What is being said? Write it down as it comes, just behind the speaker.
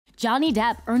Johnny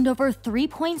Depp earned over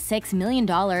 $3.6 million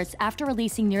after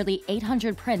releasing nearly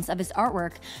 800 prints of his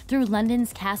artwork through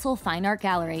London's Castle Fine Art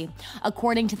Gallery.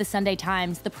 According to the Sunday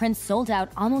Times, the prints sold out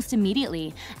almost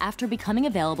immediately after becoming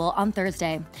available on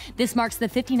Thursday. This marks the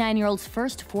 59-year-old's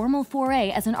first formal foray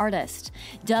as an artist.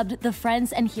 Dubbed the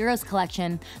Friends and Heroes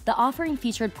Collection, the offering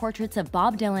featured portraits of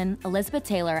Bob Dylan, Elizabeth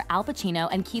Taylor, Al Pacino,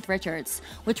 and Keith Richards,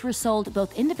 which were sold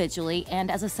both individually and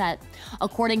as a set.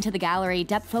 According to the gallery,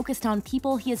 Depp focused on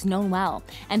people he has known well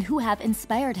and who have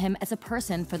inspired him as a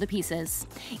person for the pieces.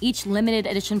 Each limited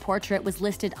edition portrait was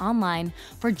listed online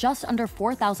for just under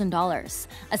 $4,000.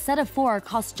 A set of 4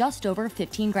 cost just over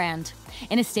 $15 grand.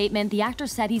 In a statement, the actor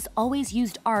said he's always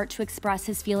used art to express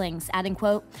his feelings, adding,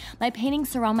 quote, "My paintings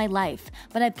surround my life,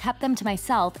 but I've kept them to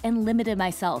myself and limited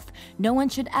myself. No one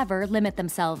should ever limit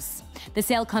themselves." The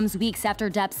sale comes weeks after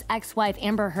Depp's ex-wife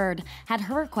Amber Heard had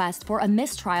her request for a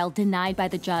mistrial denied by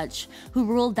the judge, who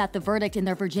ruled that the verdict in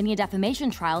their Virginia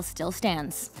defamation trial still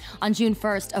stands. On June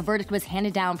 1st, a verdict was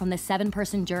handed down from the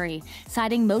 7-person jury,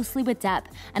 siding mostly with Depp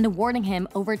and awarding him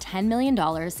over $10 million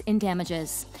in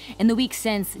damages. In the weeks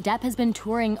since, Depp has been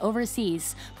touring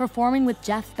overseas, performing with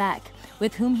Jeff Beck,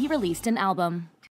 with whom he released an album.